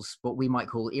people's what we might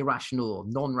call irrational or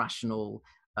non-rational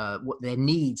what their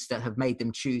needs that have made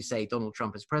them choose, say, Donald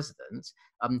Trump as president.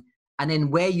 And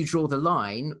then where you draw the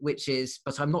line, which is,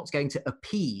 but I'm not going to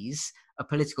appease a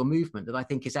political movement that I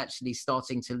think is actually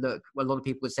starting to look, well, a lot of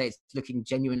people would say it's looking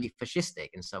genuinely fascistic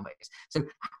in some ways. So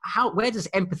where does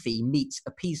empathy meet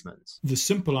appeasement? The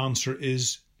simple answer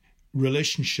is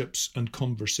relationships and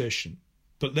conversation.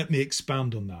 But let me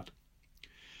expand on that.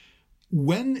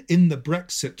 When in the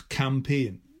Brexit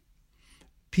campaign,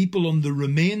 people on the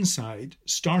Remain side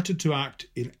started to act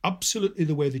in absolutely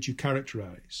the way that you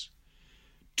characterise,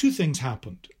 two things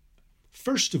happened.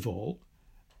 First of all,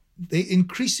 they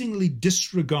increasingly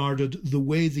disregarded the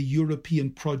way the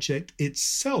European project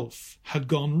itself had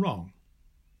gone wrong.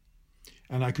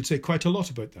 And I could say quite a lot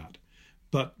about that.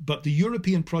 But the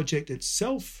European project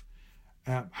itself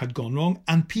had gone wrong,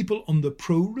 and people on the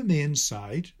pro-Remain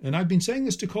side, and I've been saying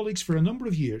this to colleagues for a number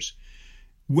of years,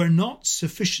 were not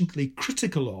sufficiently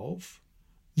critical of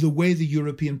the way the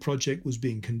European project was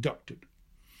being conducted.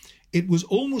 It was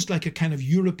almost like a kind of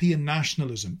European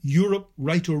nationalism. Europe,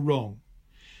 right or wrong.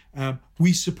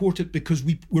 We support it because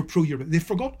we're pro-Europe. They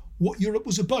forgot what Europe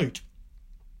was about.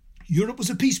 Europe was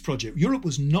a peace project. Europe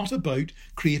was not about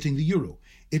creating the euro.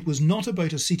 It was not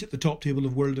about a seat at the top table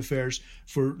of world affairs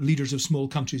for leaders of small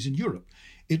countries in Europe.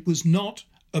 It was not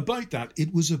about that.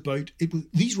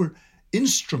 These were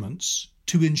instruments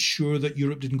to ensure that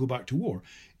Europe didn't go back to war.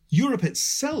 Europe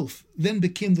itself then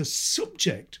became the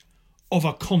subject of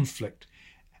a conflict,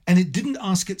 and it didn't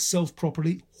ask itself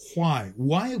properly why.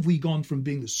 Why have we gone from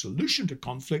being the solution to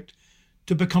conflict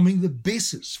to becoming the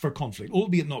basis for conflict,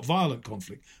 albeit not violent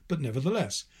conflict, but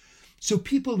nevertheless. So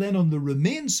people then on the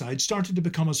Remain side started to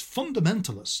become as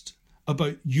fundamentalist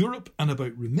about Europe and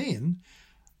about Remain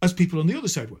as people on the other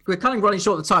side were. We're kind of running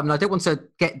short of time, and I don't want to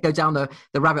go down the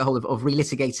rabbit hole of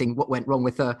relitigating what went wrong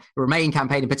with the Remain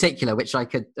campaign in particular, which I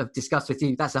could have discussed with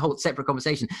you. That's a whole separate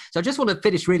conversation. So I just want to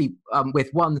finish really with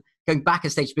one, going back a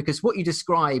stage, because what you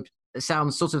described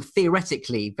sounds sort of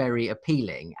theoretically very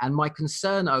appealing. And my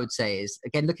concern, I would say, is,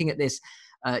 again, looking at this,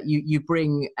 you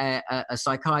bring a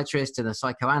psychiatrist and a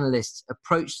psychoanalyst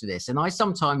approach to this. And I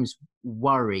sometimes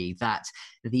worry that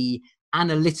the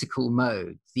analytical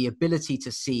mode, the ability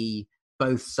to see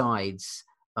both sides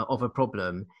of a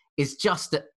problem, is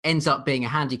just that ends up being a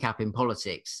handicap in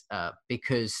politics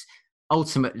because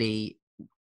ultimately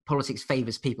politics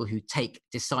favors people who take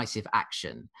decisive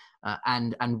action.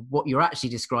 And what you're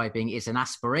actually describing is an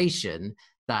aspiration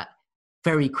that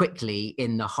very quickly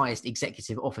in the highest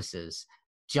executive offices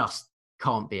just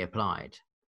can't be applied.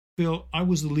 Bill, I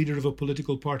was the leader of a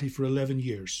political party for 11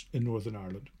 years in Northern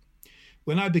Ireland.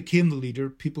 When I became the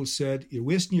leader, people said, you're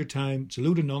wasting your time, it's a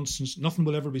load of nonsense, nothing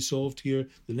will ever be solved here,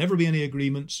 there'll never be any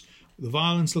agreements, the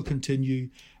violence will continue,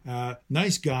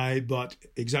 nice guy, but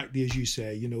exactly as you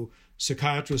say,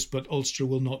 psychiatrist, but Ulster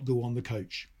will not go on the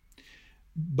couch.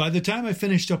 By the time I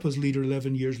finished up as leader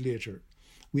 11 years later,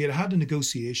 we had had the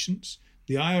negotiations.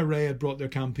 The IRA had brought their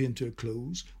campaign to a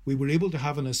close. We were able to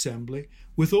have an assembly.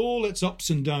 With all its ups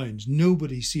and downs,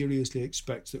 nobody seriously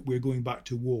expects that we're going back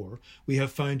to war. We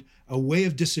have found a way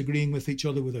of disagreeing with each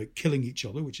other without killing each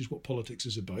other, which is what politics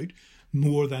is about,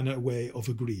 more than a way of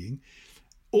agreeing.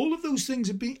 All of those things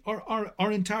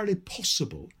are entirely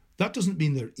possible. That doesn't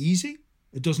mean they're easy.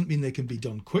 It doesn't mean they can be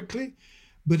done quickly.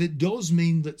 But it does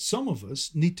mean that some of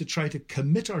us need to try to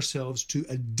commit ourselves to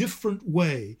a different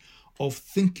way of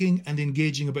thinking and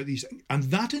engaging about these things. And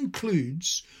that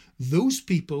includes those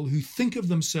people who think of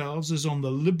themselves as on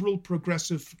the liberal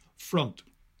progressive front,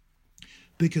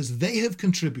 because they have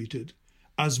contributed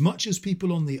as much as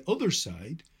people on the other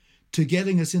side to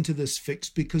getting us into this fix,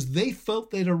 because they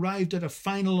felt they'd arrived at a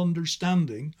final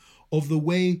understanding of the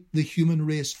way the human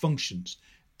race functions.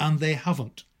 And they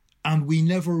haven't. And we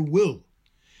never will.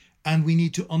 And we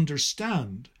need to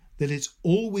understand that it's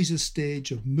always a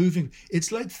stage of moving.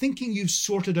 It's like thinking you've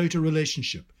sorted out a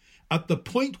relationship. At the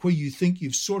point where you think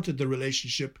you've sorted the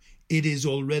relationship, it is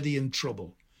already in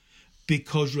trouble.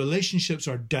 Because relationships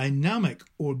are dynamic,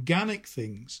 organic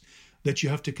things that you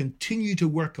have to continue to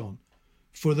work on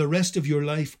for the rest of your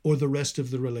life or the rest of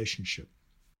the relationship.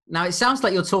 Now, it sounds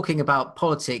like you're talking about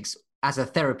politics as a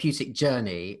therapeutic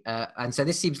journey. And so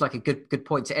this seems like a good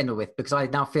point to end with, because I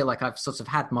now feel like I've sort of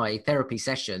had my therapy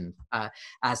session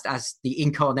as the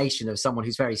incarnation of someone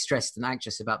who's very stressed and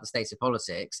anxious about the state of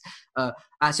politics.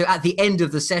 So at the end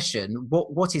of the session,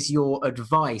 what is your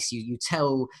advice? You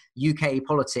tell UK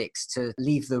politics to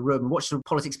leave the room. What should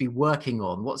politics be working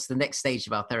on? What's the next stage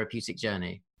of our therapeutic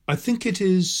journey? I think it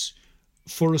is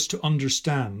for us to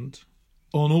understand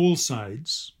on all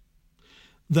sides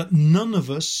that none of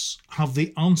us have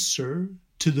the answer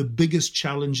to the biggest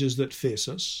challenges that face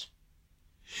us,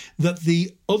 that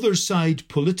the other side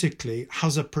politically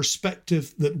has a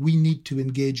perspective that we need to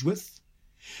engage with,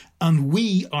 and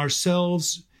we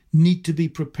ourselves need to be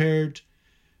prepared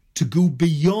to go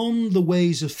beyond the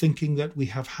ways of thinking that we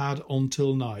have had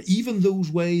until now, even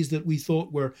those ways that we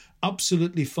thought were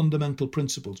absolutely fundamental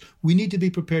principles. We need to be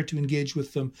prepared to engage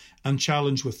with them and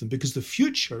challenge with them, because the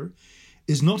future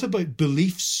is not about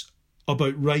beliefs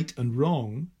about right and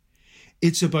wrong.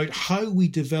 It's about how we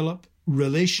develop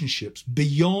relationships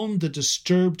beyond the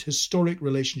disturbed historic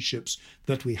relationships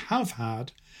that we have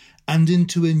had, and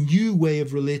into a new way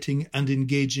of relating and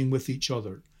engaging with each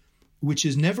other, which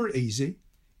is never easy.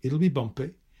 It'll be bumpy,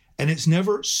 and it's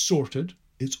never sorted.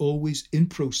 It's always in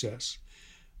process,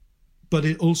 but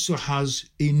it also has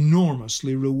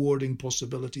enormously rewarding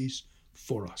possibilities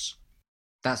for us.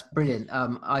 That's brilliant.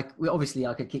 I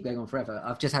could keep going on forever.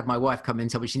 I've just had my wife come in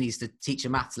and tell me she needs to teach a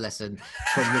maths lesson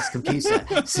from this computer.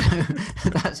 So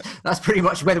that's pretty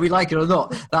much whether we like it or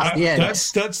not. That's the end.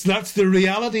 That's the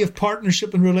reality of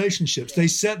partnership and relationships. They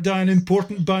set down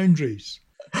important boundaries.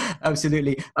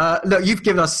 Absolutely. Look, you've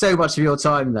given us so much of your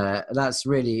time there. That's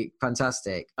really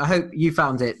fantastic. I hope you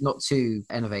found it not too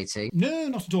enervating. No,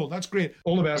 not at all. That's great.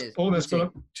 All the best. Cheers. All the best,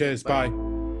 Philip. Cheers. Bye.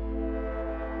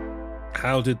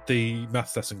 How did the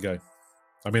maths lesson go?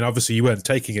 I mean, obviously you weren't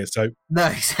taking it, so no,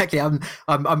 exactly.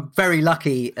 I'm very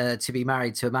lucky to be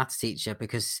married to a maths teacher,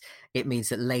 because it means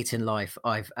that late in life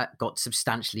I've got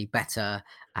substantially better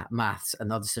at maths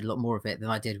and understood a lot more of it than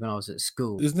I did when I was at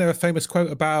school. Isn't there a famous quote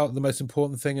about the most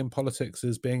important thing in politics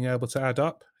is being able to add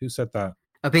up? Who said that?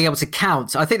 Being able to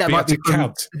count. I think that might be from,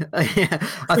 count. Yeah,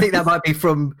 I think that might be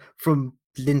from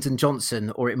Lyndon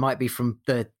Johnson, or it might be from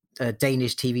the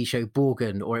Danish TV show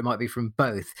Borgen, or it might be from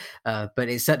both, but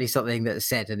it's certainly something that's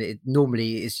said, and it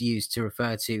normally is used to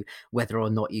refer to whether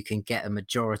or not you can get a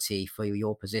majority for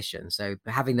your position. So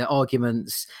having the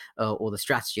arguments or the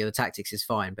strategy or the tactics is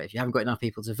fine, but if you haven't got enough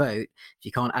people to vote, if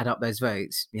you can't add up those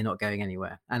votes, you're not going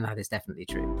anywhere, and that is definitely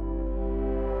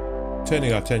true.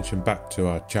 Turning our attention back to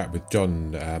our chat with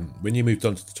John, when you moved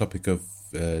on to the topic of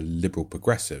liberal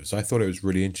progressives, I thought it was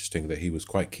really interesting that he was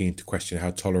quite keen to question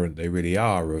how tolerant they really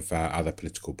are of other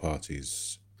political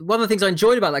parties. One of the things I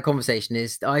enjoyed about that conversation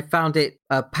is I found it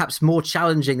perhaps more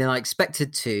challenging than I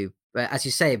expected to, as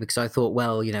you say, because I thought,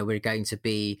 well, we're going to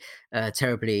be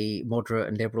terribly moderate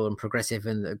and liberal and progressive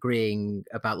and agreeing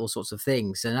about all sorts of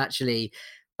things. And actually,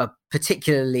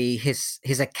 particularly his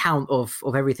account of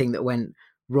everything that went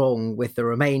wrong with the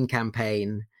Remain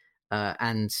campaign,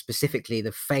 and specifically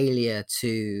the failure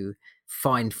to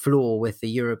find flaw with the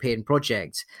European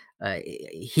project.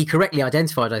 He correctly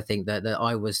identified, I think, that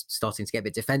I was starting to get a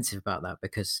bit defensive about that,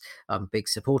 because I'm a big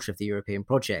supporter of the European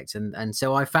project. And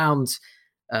so I found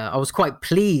I was quite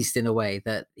pleased in a way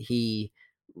that he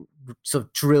sort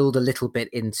of drilled a little bit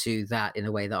into that in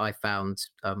a way that I found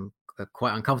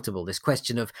quite uncomfortable. This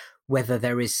question of whether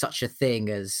there is such a thing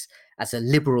as a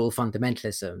liberal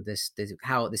fundamentalism, this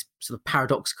sort of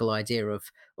paradoxical idea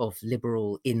of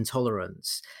liberal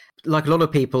intolerance. Like a lot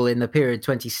of people in the period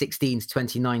 2016 to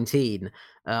 2019,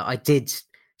 I did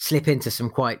slip into some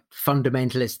quite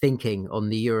fundamentalist thinking on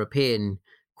the European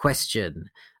question.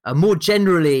 More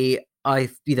generally, I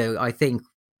think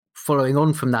following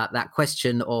on from that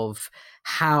question of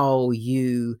how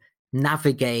you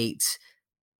navigate,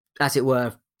 as it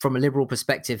were, from a liberal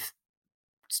perspective,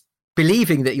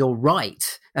 believing that you're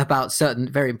right about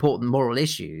certain very important moral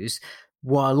issues,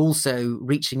 while also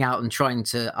reaching out and trying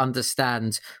to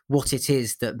understand what it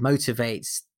is that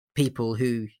motivates people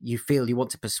who you feel you want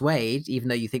to persuade, even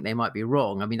though you think they might be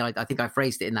wrong. I mean, I think I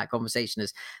phrased it in that conversation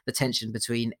as the tension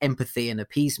between empathy and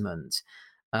appeasement.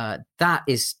 That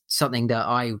is something that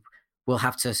I will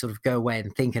have to sort of go away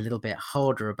and think a little bit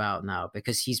harder about now,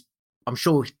 because I'm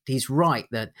sure he's right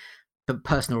that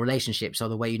personal relationships are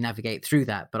the way you navigate through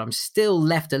that. But I'm still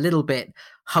left a little bit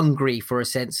hungry for a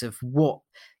sense of what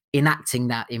enacting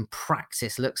that in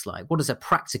practice looks like. What is a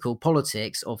practical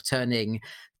politics of turning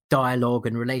dialogue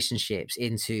and relationships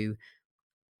into,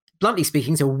 bluntly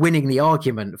speaking, to winning the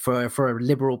argument for a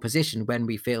liberal position when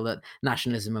we feel that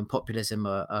nationalism and populism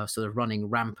are sort of running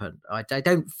rampant? I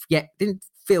didn't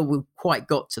feel we quite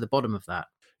got to the bottom of that.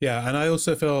 Yeah, and I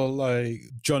also feel like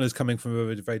John is coming from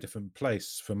a very different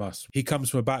place from us. He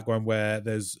comes from a background where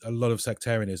there's a lot of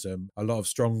sectarianism, a lot of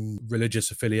strong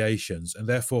religious affiliations, and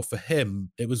therefore for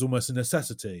him, it was almost a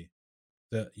necessity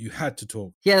that you had to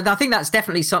talk. Yeah, I think that's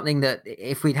definitely something that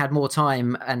if we'd had more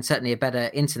time and certainly a better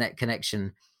internet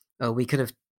connection, we could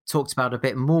have talked about a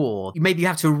bit more. Maybe you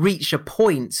have to reach a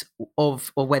point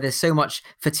of where there's so much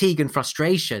fatigue and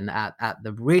frustration at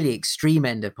the really extreme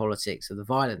end of politics, of the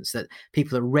violence, that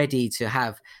people are ready to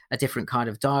have a different kind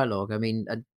of dialogue. I mean,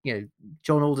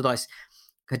 John Alderdice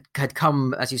had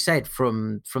come, as you said,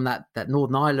 from that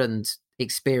Northern Ireland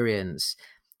experience.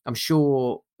 I'm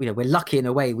sure, we're lucky in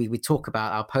a way. We talk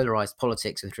about our polarized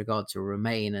politics with regard to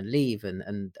Remain and Leave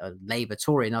and Labour,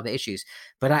 Tory and other issues,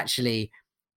 but actually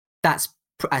that's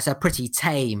as a pretty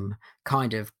tame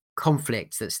kind of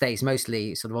conflict that stays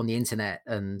mostly sort of on the internet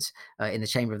and in the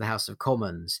chamber of the House of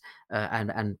Commons.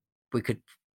 And we could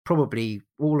probably,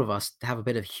 all of us, have a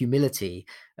bit of humility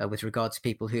with regard to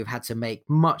people who have had to make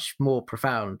much more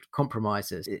profound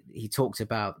compromises. He talked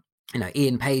about,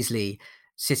 Ian Paisley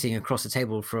sitting across the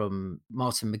table from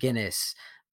Martin McGuinness.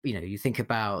 You think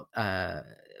about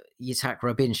Yitzhak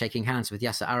Rabin shaking hands with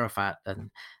Yasser Arafat and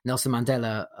Nelson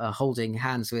Mandela holding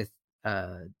hands with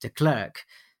de Klerk.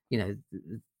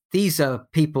 These are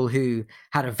people who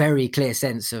had a very clear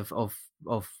sense of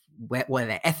where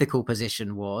their ethical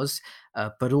position was,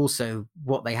 but also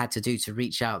what they had to do to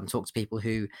reach out and talk to people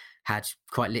who had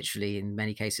quite literally, in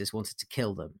many cases, wanted to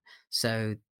kill them.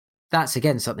 So that's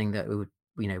again something that we would,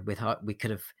 we could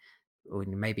have, or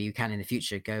maybe you can in the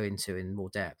future, go into in more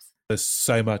depth. There's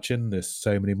so much in this,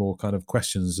 so many more kind of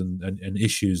questions and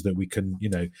issues that we can,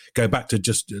 go back to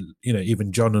just,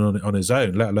 even John on his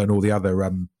own, let alone all the other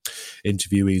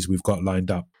interviewees we've got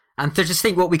lined up. And to just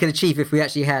think what we could achieve if we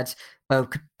actually had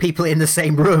people in the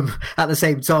same room at the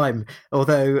same time.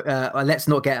 Although let's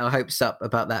not get our hopes up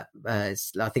about that.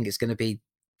 I think it's going to be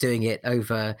doing it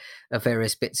over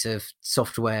various bits of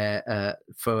software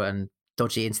and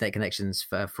dodgy internet connections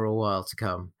for a while to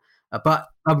come. But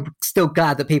I'm still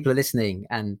glad that people are listening,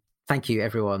 and thank you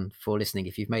everyone for listening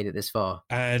if you've made it this far.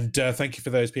 And thank you for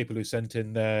those people who sent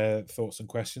in their thoughts and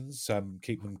questions.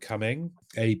 Keep them coming.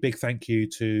 A big thank you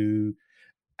to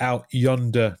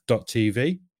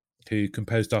outyonder.tv, who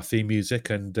composed our theme music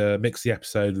and mixed the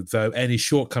episode, though any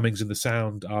shortcomings in the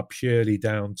sound are purely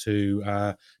down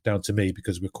to me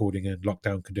because we're recording in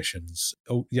lockdown conditions.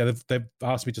 Oh yeah, they've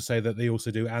asked me to say that they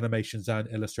also do animations and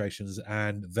illustrations,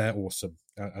 and they're awesome,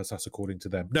 as that's according to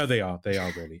them. No, they are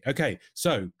really. Okay,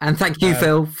 so and thank you,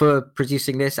 Phil, for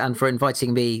producing this and for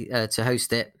inviting me to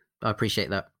host it. I appreciate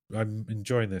that. I'm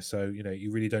enjoying this, so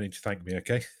you really don't need to thank me.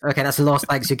 Okay, that's the last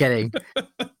thanks you're getting.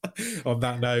 On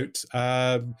that note,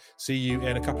 see you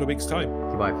in a couple of weeks' time.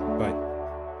 Goodbye. Bye.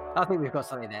 I think we've got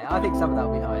something there. I think some of that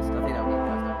will be nice. I think that'll be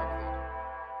nice.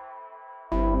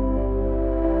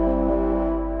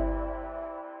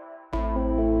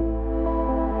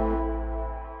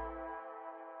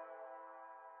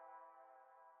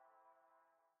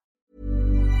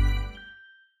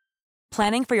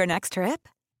 Planning for your next trip?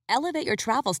 Elevate your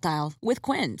travel style with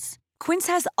Quince. Quince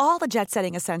has all the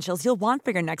jet-setting essentials you'll want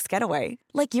for your next getaway,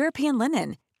 like European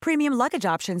linen, premium luggage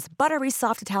options, buttery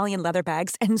soft Italian leather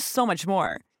bags, and so much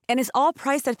more. And is all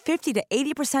priced at 50 to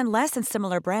 80% less than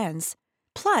similar brands.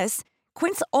 Plus,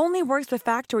 Quince only works with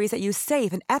factories that use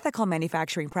safe and ethical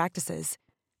manufacturing practices.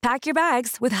 Pack your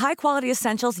bags with high-quality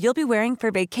essentials you'll be wearing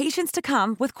for vacations to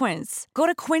come with Quince. Go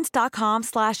to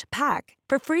quince.com/pack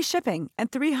for free shipping and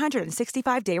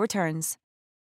 365-day returns.